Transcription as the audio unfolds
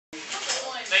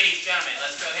Ladies, gentlemen,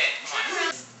 let's go ahead. Come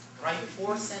on. Write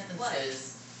 4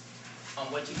 sentences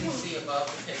on what you can see above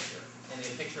the picture, in the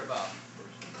picture above.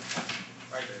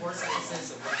 Write 4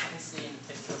 sentences of what you can see in the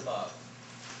picture above.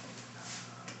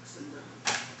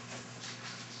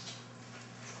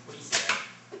 What do you see there?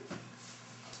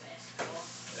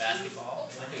 Basketball.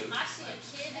 With who? I see a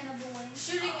kid And a boy.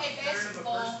 shooting a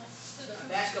basketball to the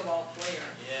Basketball player.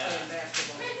 Yeah. Playing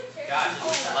basketball. Gosh,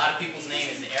 a lot of people's name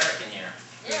is Eric in here.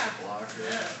 Yeah. Blocker. You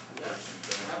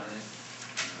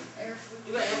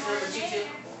got answer number 2 too?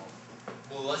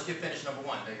 Well, let's do finish number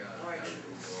 1. Alright.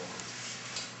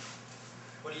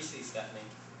 What do you see, Stephanie?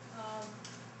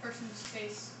 Person's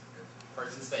face.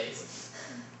 Person's face.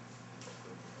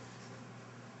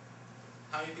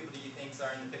 How many people do you think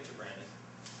are in the picture, Brandon?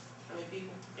 How many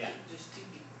people? Yeah. Just 2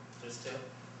 people. Just 2?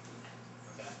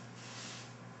 Okay.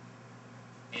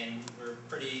 And we're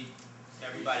pretty,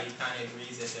 everybody kind of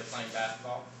agrees that they're playing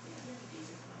basketball? I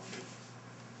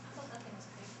thought that thing was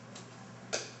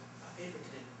paper. My favorite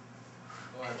today.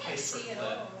 Or I a can't see Facebook it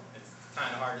clip. all. It's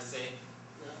kind of hard to see.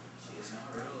 No, she is Not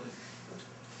really.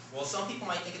 Well, some people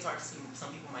might think it's hard to see,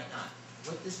 some people might not.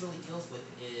 What this really deals with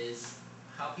is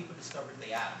how people discovered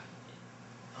the atom.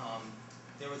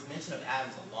 There was mention of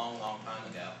atoms a long, long time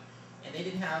ago, and they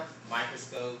didn't have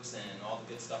microscopes and all the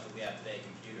good stuff that we have today,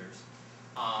 computers.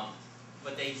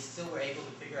 But they still were able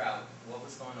to figure out what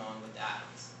was going on with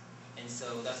atoms. And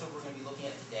so that's what we're going to be looking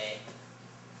at today.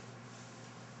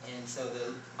 And so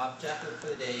the objective for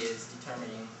the day is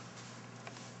determining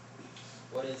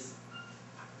what is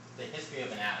the history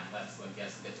of an atom. That's what I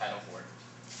guess a good title for it.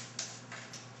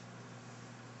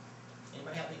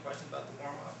 Anybody have any questions about the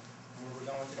warm-up? Where we're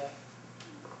going today?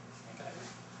 Okay.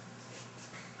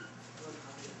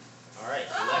 All right,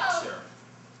 lecture.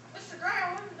 Mr. Gray, I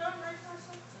wasn't done writing or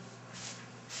something.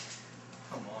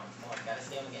 Come on, gotta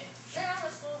stay on the game. Yeah, I'm a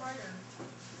slow writer.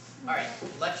 All right,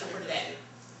 lecture for today.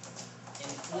 In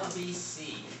 4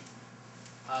 BC,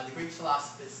 the Greek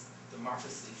philosophers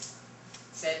Democritus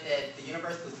said that the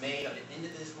universe was made of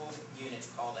indivisible units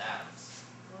called atoms.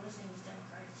 What was his name?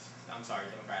 Democrats. I'm sorry,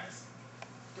 Democritus.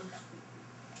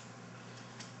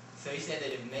 So he said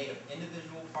that it was made of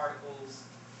individual particles,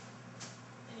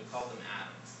 and he called them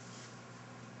atoms.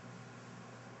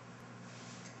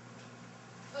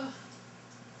 Ugh.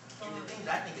 And the thing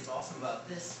that I think is awesome about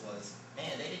this was,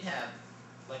 man, they didn't have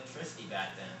electricity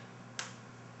back then,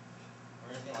 or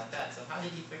anything like that. So how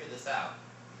did he figure this out?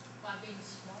 By being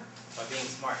smart. By being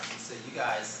smart. And so you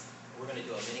guys, we're going to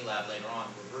do a mini lab later on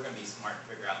where we're going to be smart to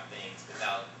figure out things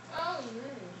without. Oh,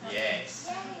 really? Yes.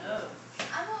 Oh. Oh.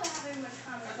 I don't have very much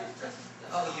common sense.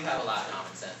 Oh, you have a lot of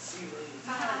common sense. You really do.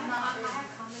 I have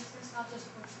common sense, not just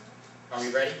personal. Are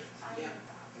we ready? Yeah.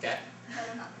 Okay.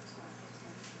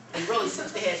 And really,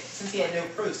 since he had no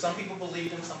proof, some people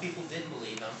believed him, some people didn't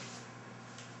believe him.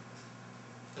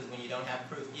 Because when you don't have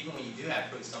proof, even when you do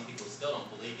have proof, some people still don't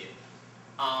believe you.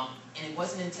 And it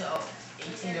wasn't until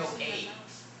 1808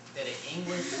 that an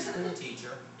English school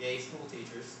teacher, school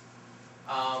teachers,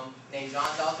 named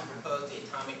John Dalton proposed the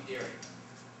atomic theory.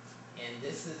 And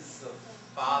this is the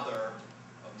father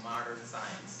of modern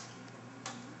science.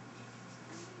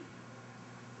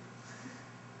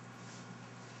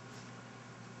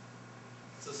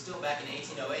 So still back in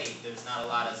 1808, there's not a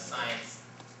lot of science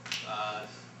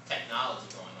technology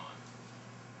going on.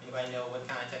 Anybody know what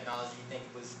kind of technology you think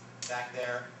was back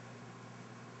there?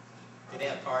 Did they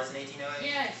have cars in 1808?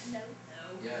 Yes. No.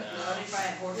 Yeah. No, they probably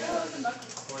had horses.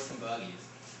 Horse and buggies.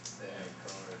 They had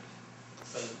cars.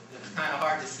 So it's kind of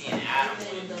hard to see an atom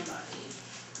Everything was when done by hand.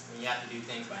 you have to do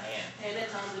things by hand. And that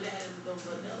time they had those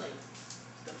like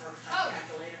the first Oh.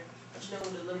 calculator. You know,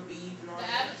 with the little beads and all The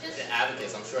that. abacus? The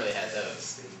abacus, I'm sure they had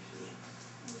those.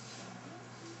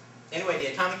 Anyway, the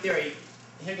atomic theory,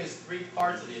 here goes 3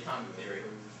 parts of the atomic theory.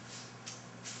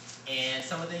 And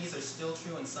some of these are still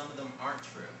true and some of them aren't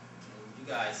true. You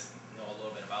guys know a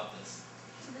little bit about this.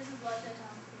 So this is what the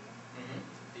atomic theory.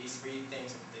 These 3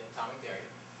 things of the atomic theory.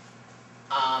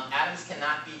 Atoms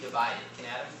cannot be divided. Can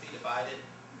atoms be divided?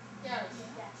 Yes.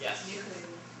 Yes.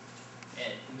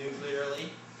 And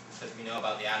nuclearly, because we know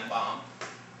about the atom bomb.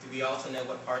 Do we also know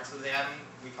what parts of the atom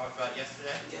we talked about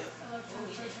yesterday? Yeah.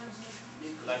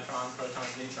 Electrons,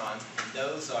 protons, neutrons. And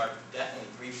those are definitely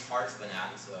 3 parts of an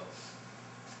atom, so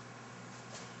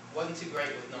wasn't too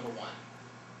great with number 1.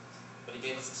 But he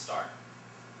gave us a start.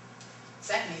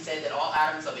 Second, he said that all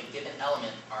atoms of a given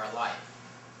element are alike.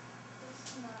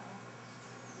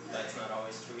 That's not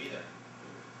always true either.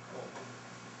 Cool.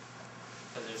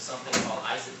 Because there's something called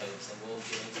isotopes, and we'll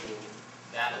get into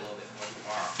that a little bit more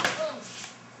tomorrow.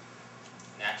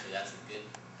 And actually, that's a good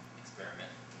experiment.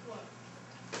 What?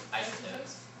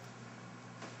 Isotopes.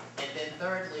 And then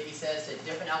thirdly, he says that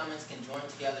different elements can join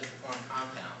together to form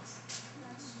compounds.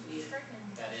 Yeah.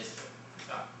 That is true.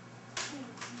 Good job.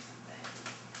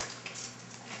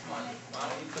 Come on,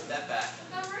 why don't you put that back?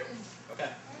 Not written.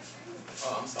 Okay.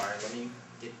 Oh, I'm sorry, let me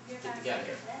get together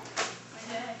here.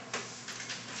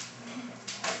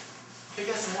 Here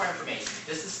goes some more information.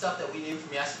 This is stuff that we knew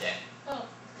from yesterday. Oh.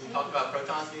 We talked about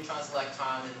protons, neutrons,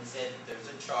 electrons, and we said that there's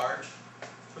a charge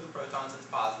for the protons that's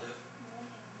positive.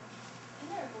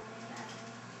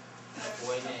 A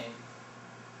boy name.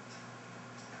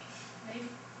 Maybe.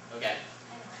 Okay.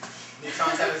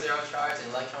 Neutrons have a zero charge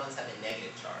and electrons have a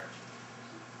negative charge.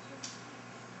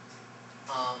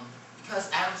 Because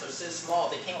atoms are so small,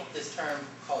 they came up with this term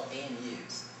called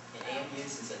AMUs. And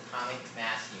AMUs is atomic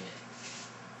mass unit.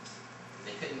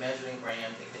 They couldn't measure it in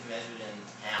grams, they couldn't measure it in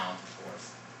pounds, of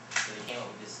course. So they came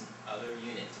up with this other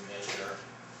unit to measure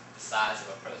the size of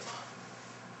a proton.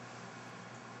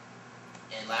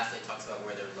 And lastly, it talks about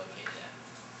where they're located at.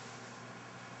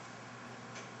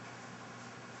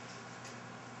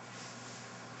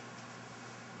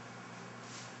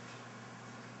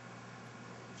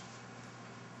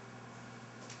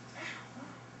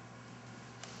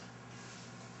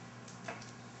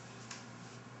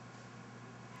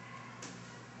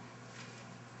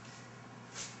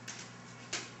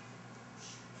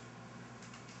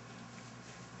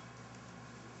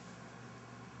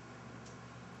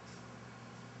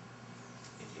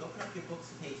 If you open up your books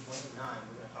to page 109,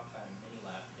 we're going to talk about a mini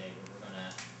lab today where we're going to,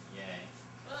 yay.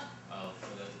 Oh,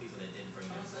 for those people that didn't bring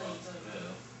their books,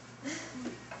 boo. That's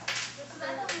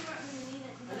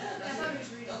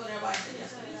what everybody said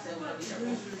yesterday. He said we don't need our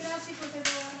books.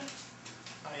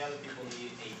 How many other people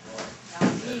need a book? I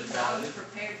was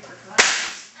prepared for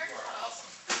class. I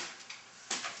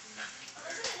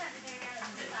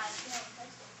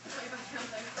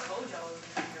told y'all I was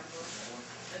gonna need our books.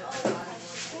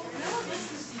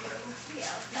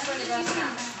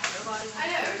 I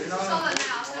know. Saw that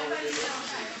now. So everybody's down.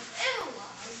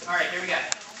 Alright, here we go.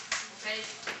 Page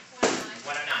 109.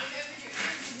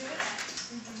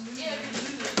 109. Yeah.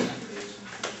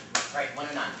 Alright,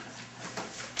 109.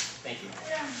 Thank you.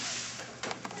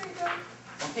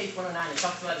 On page 109, it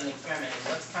talks about an experiment, and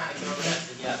let's kind of go over that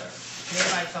together. Can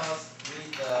everybody tell us,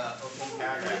 read the opening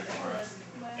paragraph for us?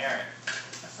 Eric.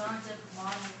 A scientific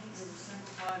model is a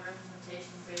simplified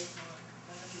representation based on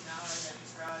limited knowledge that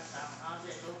describes how an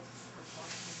object looks or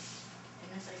functions. In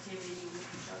this activity, we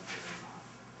construct a model.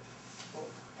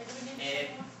 And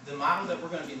the model that we're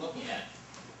going to be looking at,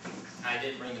 I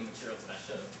did bring the materials that I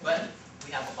showed, but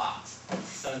we have a box.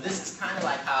 So this is kind of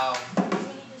like how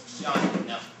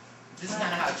this is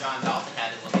kind of how John Dalton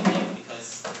had to look at things,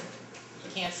 because you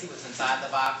can't see what's inside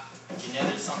the box, but you know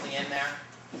there's something in there.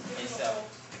 And so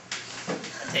I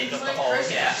taped up the holes,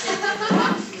 yeah.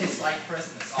 It's like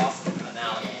Christmas, awesome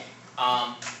analogy.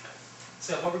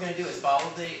 So what we're going to do is follow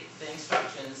the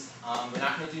instructions. We're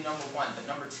not going to do number 1, but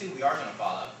number 2 we are going to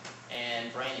follow.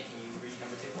 And Brandon, can you read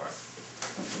number 2 for us?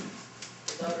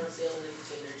 The daughter of sail in the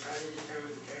container trying to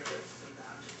determine the characteristics of the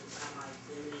object and somehow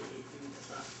examining it through the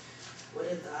stuff. What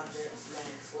is the object's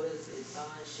mass? What is its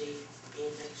size, shape,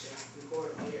 and texture?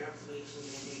 Record all your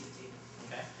observations and data table.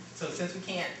 Okay. So since we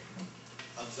can't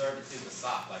observe it through the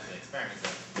sock like the experiment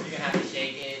does, you're going to have to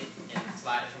shake it and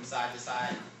slide it from side to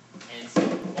side. And so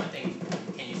one thing,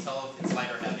 can you tell if it's light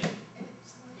or heavy?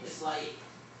 It's light.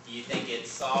 Do you think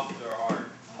it's soft or hard?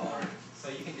 Hard. So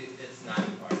you can do, it's not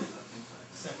too hard.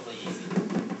 Simply easy.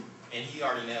 And he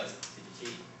already knows. Did you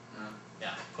cheat? No.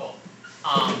 Yeah, cool.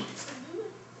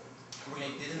 We're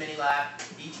going to do the mini lab.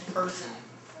 Each person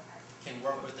can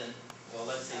work within, well,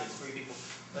 let's see, there's 3 people.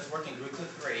 Let's work in groups of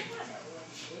 3.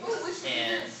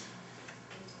 And,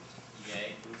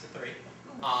 yay, groups of 3.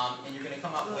 And you're going to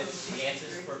come up with the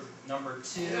answers for number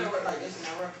 2. You gotta work like this,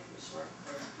 now work. Just work.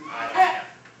 I don't know.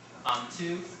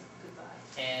 2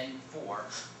 Goodbye. and 4.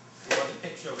 Draw the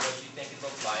picture of what you think it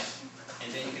looks like. And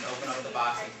then you can open up the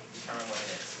box and determine what it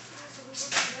is.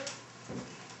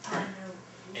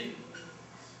 And,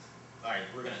 alright,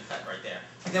 we're going to cut right there.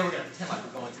 And then we're going to pretend like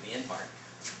we're going to the end part.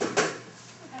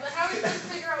 But how are we supposed to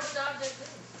figure out what the object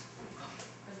is?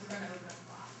 Because we're going to open up the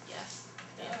box. Yes.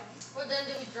 Yeah. Well, then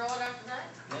do we draw it after that?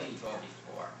 No, you draw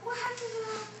before. What happens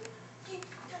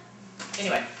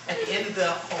Anyway, at the end of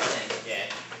the whole thing, yeah,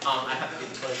 I have to do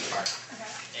the closure part.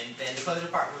 And then the closure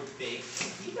part would be,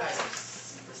 you guys are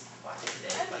super quiet today.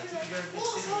 Like, you're a good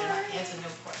student, you're not answering no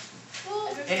questions.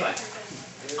 Anyway,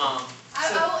 I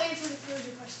will answer the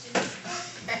closure question.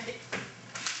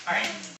 Alright.